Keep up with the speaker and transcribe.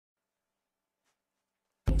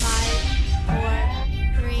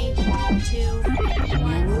2, 1.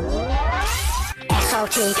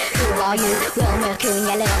 SOT, who are you? Will Mercury,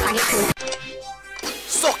 your little faggot cool.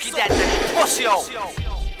 Suck it dead, pussy yo.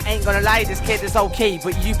 Ain't gonna lie, this kid is okay,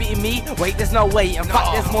 but you beating me? Wait, there's no way. In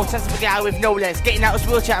fact, there's more chance of a guy with no legs getting out of his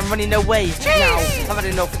wheelchair and running away. Now, I've had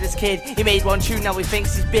enough of this kid. He made one tune, now he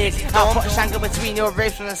thinks he's big. I'll put a shangle between your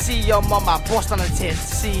ribs when I see your mama bust on the tits.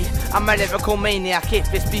 See, I'm a lyrical maniac.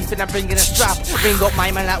 If it's beef and I'm bringing a strap, ring up my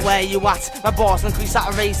man like where you at. My balls increase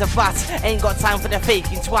at a razor bat. Ain't got time for the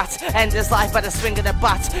faking twat. End his life by the swing of the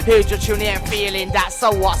bat. Heard your tune here and feeling that, so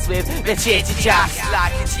what's with the chitty chat?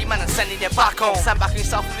 Like you see, man, I'm sending you back home. Stand back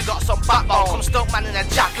yourself. We got some backbone. Come stuck man in a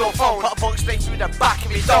jack your phone. Put a bug straight through the back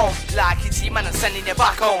of your dome. Like you see man, I'm sending you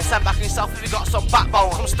back home. Stand back yourself if you got some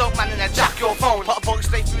backbone. Come stuck man in a jack your phone. Put a bug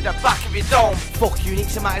straight through the back of your dome. Fuck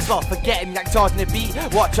Uniquez, so might as well forget him. Like Jordan the beat.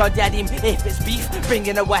 Watch or dead him if it's beef. Bring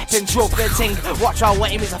in a weapon, drug the ting. Watch or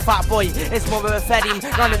wet him, he's a fat boy. His mother fed him.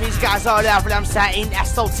 None of these guys are level, I'm setting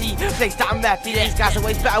SOT. Place that I'm repping. These guys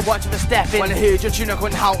always better watch for stepping. When I heard your tune I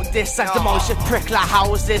couldn't help this. Like the most prick like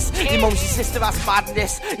how is this? Your mum's your sister, that's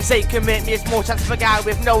madness. You say commit me, it's more chance of a guy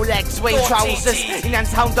with no legs, wearing trousers. In and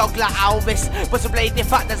town dog like Elvis, but a blade in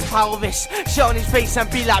fact there's pelvis. Shit on his face and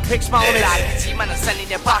be like Pig Smallness. Like see man, I'm sending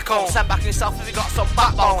you back home. Stand back yourself if you got some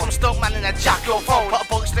backbone. Come stuck man in a jack your phone. Put a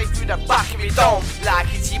bug straight through the back of your dome.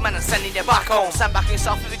 Like you see man, I'm sending you back home. Stand back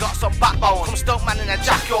yourself if you got some backbone. Come stuck man in a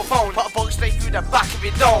jack your phone. Put a bug straight through the back of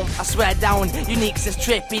your dome. I swear down, Uniquez is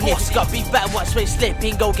tripping. If he's got beef, better watch where he's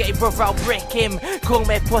slipping. Go get your brother, I'll brick him. Call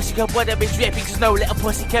me pussy, cause brother be dripping. Cause no little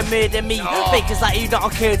pussy can murder me. Fakers like you don't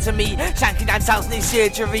occur to me. Shanking down south need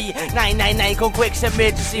surgery. 999 come quick, it's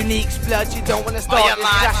emergency. Uniquez blood, you don't wanna start this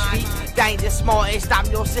crash beat. They ain't the smartest, I'm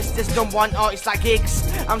your sister's #1 artist like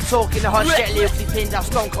Higgs. I'm talking the hot shit, loosely pinned, I'll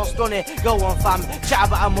stone cold stun it. Go on fam, chat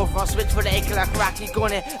about a mother, I'll switch for the ick like Rocky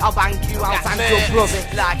gun it. I'll bang you, I'll thank your brother.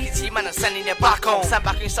 Like you see man, I'm sending you back home. Stand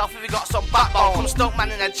back yourself if you got some backbone. Come stuck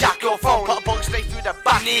man in a jack your phone. Put a bug straight through the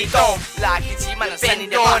back of your dome. Like you see man, I'm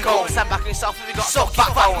sending you back home. Stand back yourself if you got some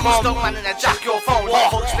backbone. Come stuck man in a jack your phone. Put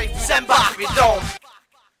a bug straight through the back of your dome.